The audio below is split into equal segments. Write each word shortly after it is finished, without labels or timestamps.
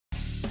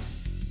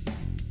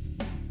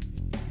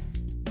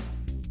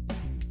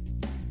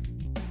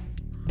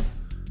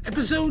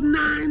Episode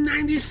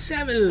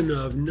 997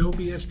 of No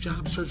BS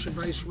Job Search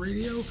Advice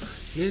Radio.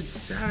 It's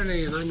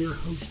Saturday, and I'm your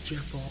host,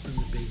 Jeff Altman,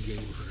 the Big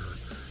Game Hunter.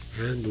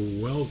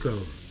 And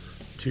welcome.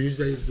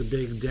 Tuesday is the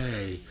big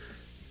day.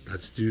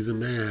 Let's do the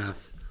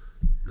math.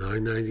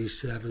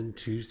 997,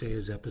 Tuesday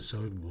is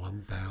episode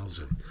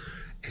 1000.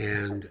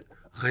 And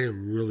I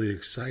am really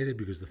excited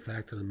because the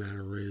fact of the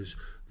matter is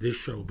this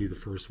show will be the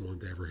first one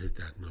to ever hit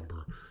that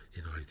number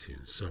in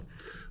iTunes. So,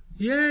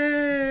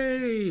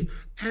 yay!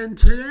 And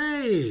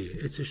today,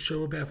 it's a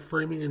show about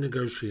framing and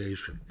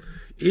negotiation.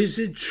 Is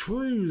it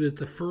true that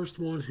the first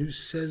one who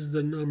says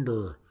the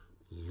number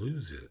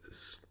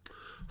loses?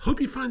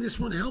 Hope you find this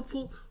one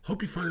helpful.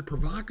 Hope you find it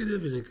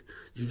provocative and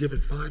you give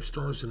it 5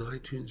 stars in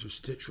iTunes or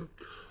Stitcher.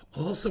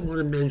 Also want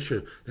to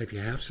mention that if you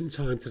have some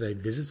time today,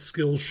 visit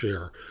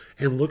Skillshare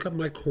and look up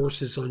my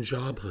courses on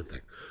job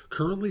hunting.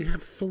 Currently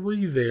have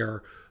 3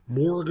 there.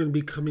 More are going to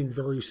be coming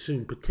very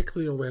soon,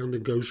 particularly around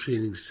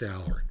negotiating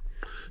salary.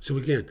 So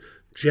again,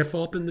 Jeff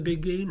Altman, the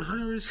Big Game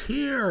Hunter, is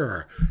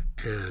here.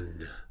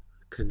 And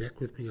connect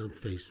with me on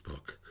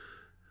Facebook.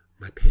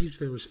 My page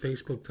there is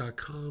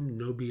facebook.com,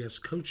 No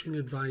BS Coaching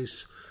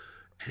Advice,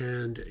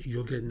 and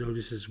you'll get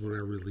notices when I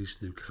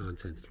release new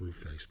content through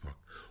Facebook.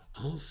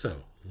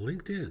 Also,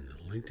 LinkedIn,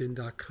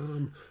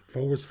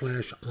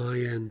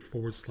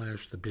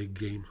 linkedin.com/IN/The Big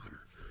Game Hunter.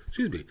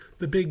 Excuse me,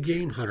 The Big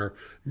Game Hunter.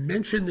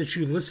 Mention that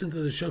you listen to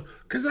the show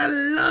because I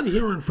love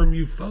hearing from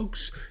you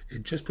folks.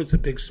 It just puts a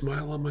big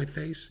smile on my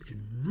face. It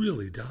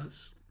really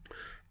does.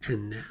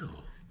 And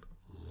now,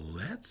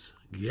 let's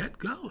get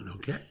going,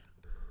 okay?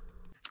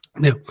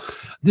 Now,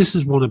 this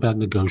is one about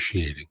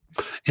negotiating.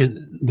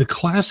 And the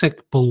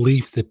classic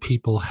belief that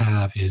people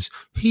have is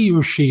he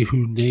or she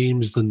who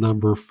names the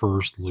number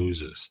first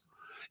loses.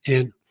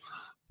 And,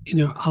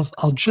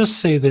 I'll just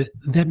say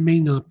that may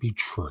not be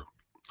true.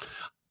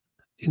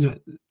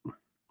 The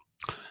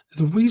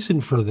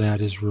reason for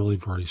that is really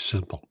very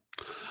simple.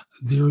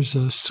 There's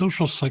a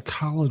social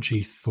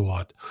psychology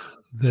thought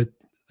that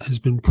has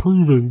been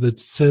proven that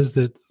says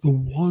that the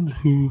one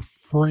who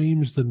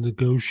frames the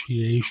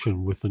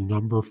negotiation with the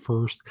number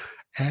first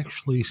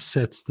actually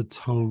sets the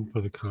tone for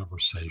the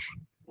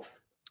conversation.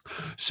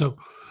 So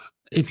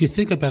if you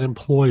think about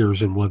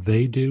employers and what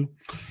they do,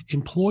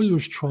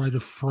 employers try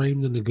to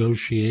frame the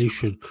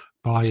negotiation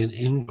by an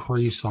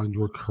increase on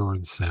your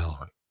current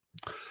salary.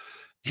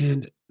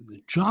 And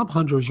job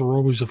hunters are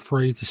always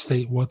afraid to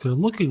state what they're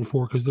looking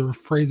for because they're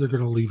afraid they're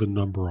going to leave a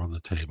number on the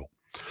table.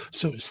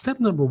 So step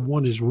number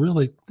 1 is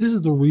this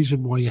is the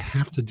reason why you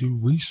have to do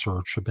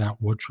research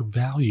about what your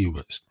value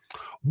is.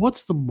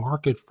 What's the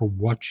market for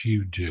what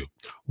you do?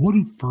 What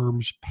do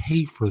firms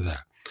pay for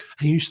that?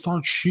 And you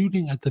start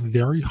shooting at the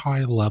very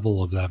high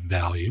level of that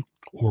value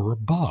or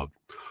above.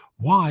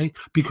 Why?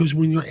 Because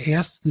when you're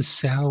asked the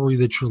salary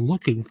that you're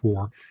looking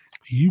for,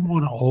 you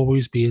want to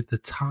always be at the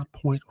top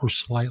point or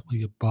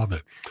slightly above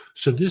it.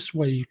 So this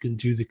way you can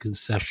do the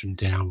concession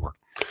downward.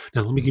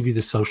 Now, let me give you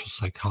the social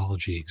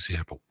psychology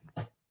example.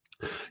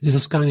 There's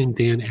this guy named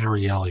Dan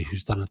Ariely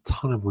who's done a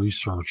ton of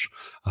research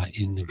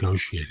in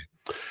negotiating.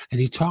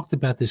 And he talked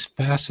about this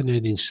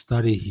fascinating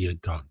study he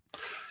had done.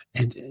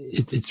 And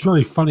it's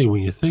very funny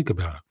when you think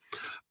about it.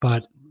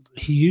 But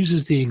he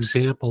uses the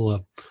example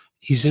of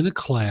he's in a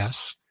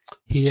class.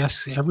 He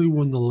asks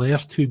everyone the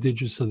last 2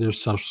 digits of their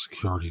social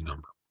security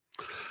number.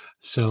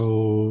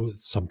 So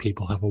some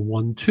people have a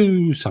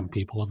 1-2, some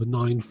people have a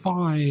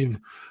 9-5,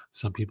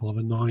 some people have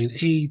a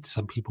 9-8,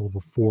 some people have a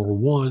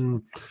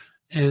 4-1.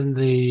 And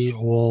they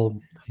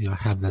all,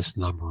 have this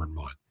number in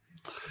mind.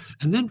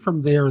 And then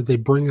from there, they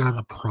bring out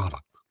a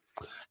product.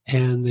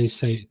 And they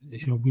say,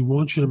 we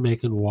want you to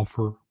make an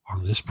offer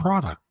on this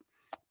product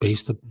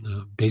based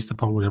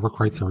upon whatever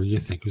criteria you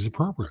think is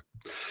appropriate.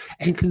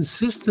 And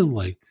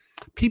consistently,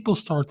 people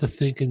start to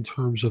think in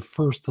terms of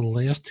first the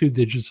last 2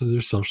 digits of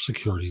their social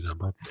security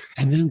number,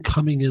 and then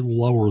coming in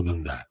lower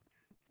than that.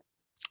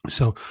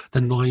 So the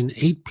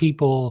 9-8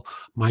 people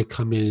might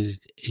come in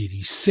at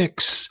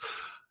 86,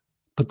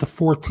 but the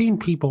 14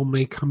 people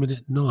may come in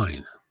at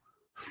 9.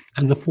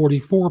 And the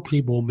 44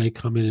 people may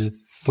come in at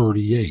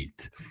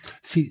 38.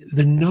 See,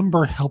 the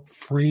number helped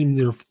frame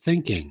their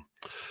thinking.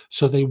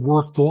 So they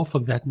worked off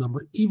of that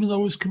number, even though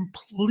it was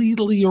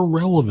completely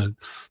irrelevant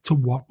to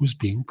what was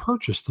being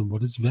purchased and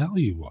what its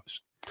value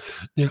was.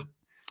 Now,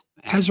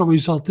 as a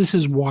result, this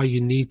is why you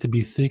need to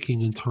be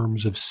thinking in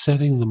terms of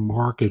setting the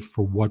market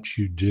for what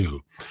you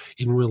do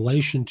in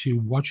relation to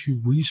what you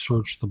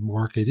research the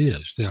market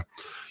is. Now,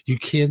 you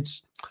can't,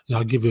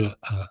 I'll give you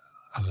a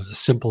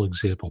simple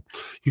example.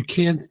 You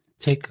can't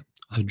take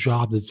a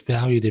job that's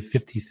valued at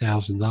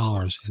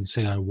 $50,000 and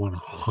say, I want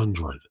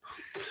 100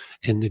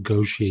 and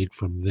negotiate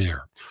from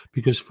there,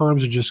 because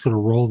firms are just going to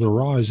roll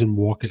their eyes and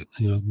walk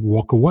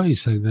away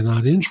saying they're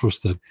not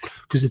interested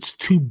because it's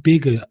too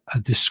big a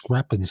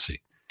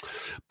discrepancy.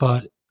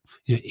 But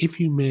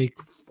if you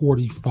make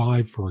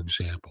 45, for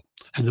example,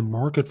 and the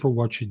market for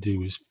what you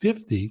do is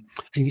 50,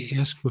 and you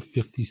ask for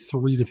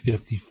 53 to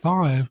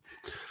 55,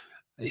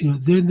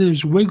 then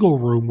there's wiggle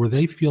room where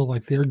they feel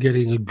like they're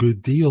getting a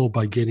good deal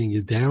by getting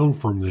you down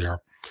from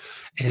there.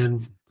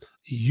 And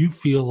you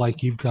feel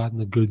like you've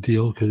gotten a good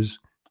deal because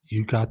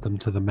you got them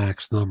to the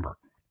max number.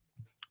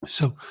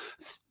 So,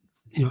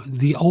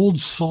 the old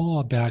saw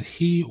about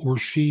he or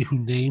she who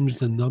names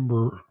the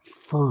number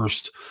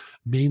first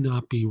may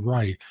not be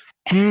right.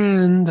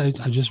 And I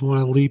just want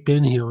to leap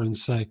in here and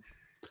say,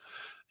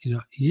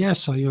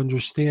 yes, I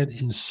understand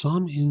in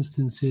some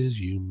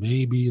instances you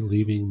may be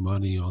leaving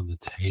money on the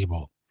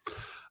table,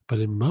 but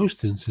in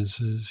most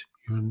instances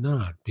you're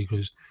not,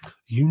 because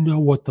you know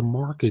what the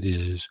market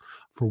is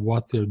for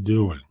what they're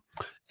doing.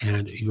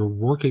 And you're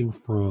working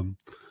from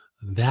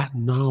that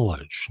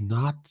knowledge,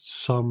 not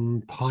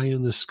some pie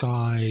in the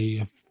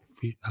sky,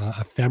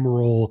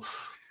 ephemeral,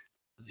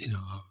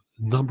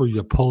 number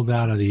you pulled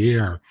out of the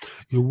air.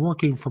 You're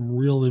working from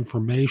real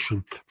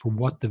information for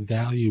what the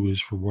value is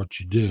for what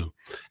you do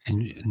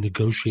and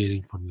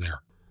negotiating from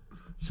there.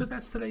 So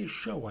that's today's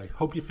show. I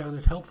hope you found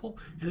it helpful.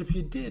 And if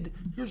you did,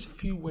 here's a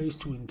few ways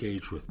to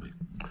engage with me.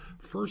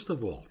 First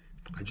of all,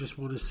 I just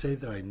want to say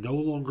that I no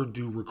longer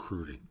do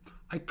recruiting.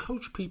 I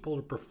coach people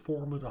to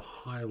perform at a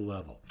high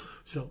level.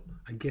 So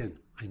again,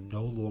 I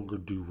no longer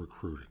do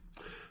recruiting.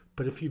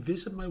 But if you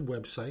visit my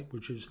website,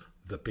 which is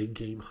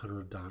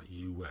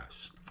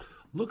thebiggamehunter.us,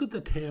 look at the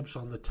tabs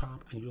on the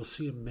top and you'll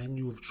see a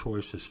menu of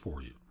choices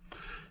for you.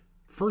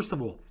 First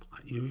of all,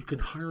 you can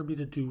hire me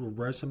to do a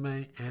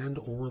resume and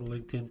or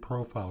LinkedIn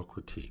profile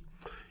critique,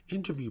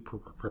 interview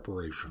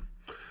preparation,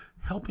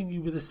 helping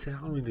you with a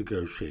salary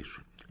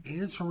negotiation,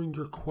 answering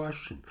your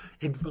question,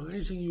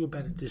 advising you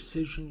about a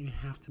decision you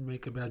have to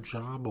make about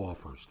job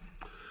offers.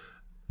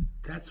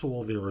 That's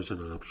all there as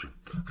an option.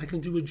 I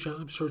can do a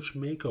job search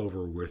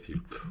makeover with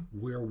you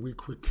where we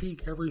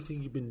critique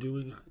everything you've been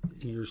doing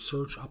in your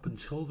search up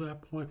until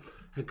that point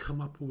and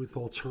come up with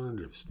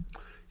alternatives.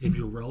 If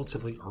you're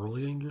relatively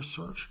early in your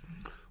search,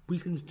 we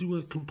can do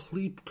a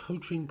complete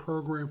coaching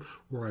program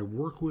where I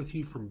work with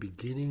you from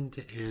beginning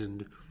to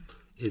end.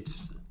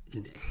 It's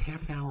in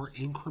half-hour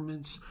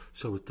increments,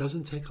 so it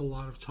doesn't take a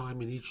lot of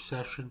time in each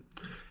session,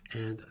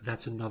 and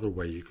that's another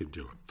way you can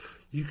do it.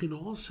 You can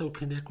also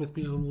connect with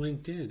me on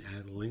LinkedIn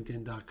at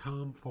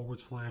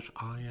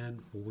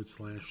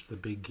linkedin.com/IN/The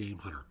Big Game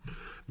Hunter.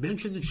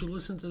 Mention that you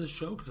listen to the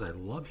show because I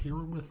love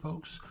hearing with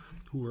folks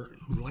who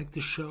like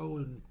the show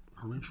and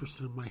are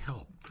interested in my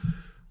help.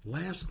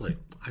 Lastly,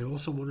 I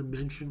also want to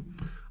mention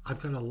I've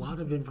got a lot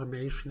of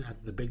information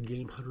at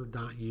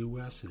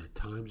thebiggamehunter.us, and at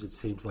times it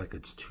seems like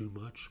it's too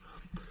much.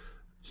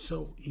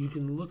 So you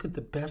can look at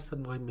the best of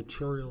my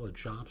material at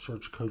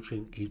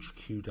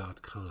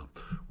jobsearchcoachinghq.com,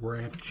 where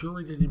I have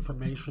curated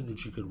information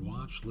that you can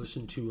watch,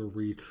 listen to, or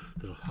read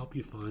that'll help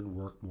you find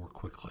work more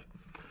quickly.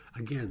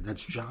 Again,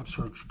 that's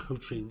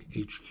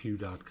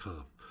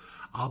jobsearchcoachinghq.com.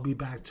 I'll be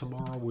back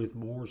tomorrow with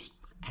more,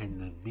 and in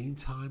the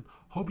meantime,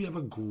 hope you have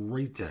a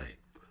great day.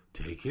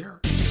 Take care.